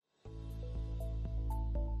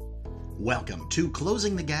Welcome to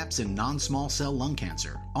Closing the Gaps in Non-Small Cell Lung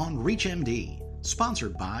Cancer on ReachMD,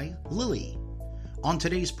 sponsored by Lilly. On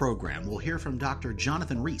today's program, we'll hear from Dr.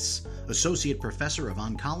 Jonathan Riess, Associate Professor of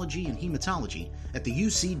Oncology and Hematology at the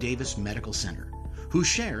UC Davis Medical Center, who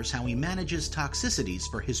shares how he manages toxicities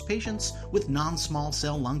for his patients with non-small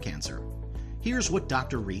cell lung cancer. Here's what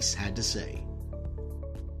Dr. Riess had to say.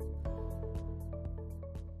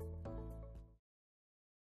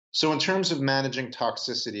 So in terms of managing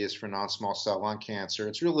toxicities for non-small cell lung cancer,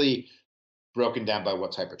 it's really broken down by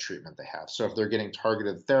what type of treatment they have. So if they're getting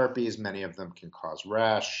targeted therapies, many of them can cause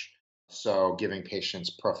rash. So giving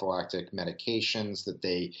patients prophylactic medications that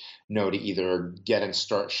they know to either get and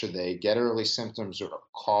start should they get early symptoms, or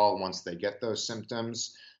call once they get those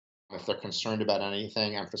symptoms. If they're concerned about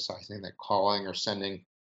anything, emphasizing that calling or sending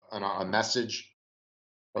a message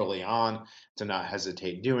early on, to not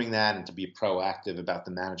hesitate doing that and to be proactive about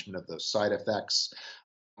the management of those side effects.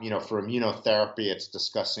 For immunotherapy, it's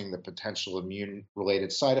discussing the potential immune-related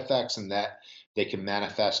side effects and that they can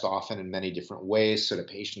manifest often in many different ways, so the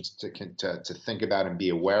patients to think about and be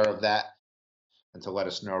aware of that and to let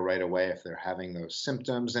us know right away if they're having those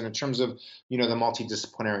symptoms. And in terms of, the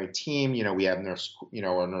multidisciplinary team, we have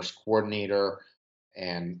our nurse coordinator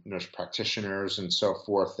and nurse practitioners and so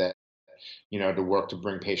forth that to work to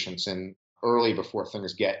bring patients in early before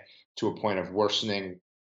things get to a point of worsening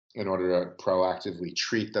in order to proactively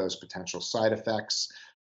treat those potential side effects.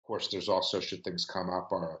 Of course, there's also, should things come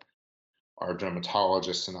up, our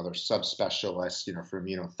dermatologists and other subspecialists, for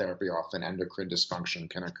immunotherapy, often endocrine dysfunction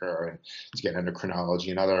can occur, and to get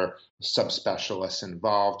endocrinology and other subspecialists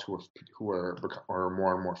involved who are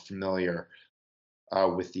more and more familiar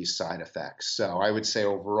with these side effects. So I would say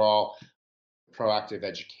overall, proactive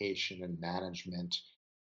education and management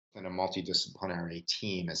in a multidisciplinary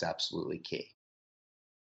team is absolutely key.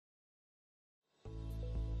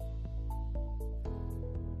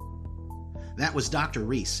 That was Dr.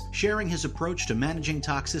 Riess sharing his approach to managing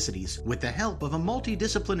toxicities with the help of a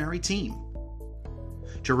multidisciplinary team.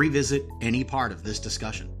 To revisit any part of this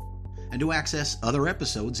discussion and to access other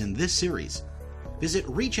episodes in this series, visit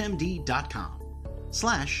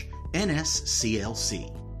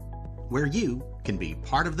reachmd.com/NSCLC, where you can be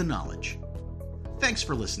part of the knowledge. Thanks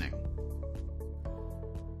for listening.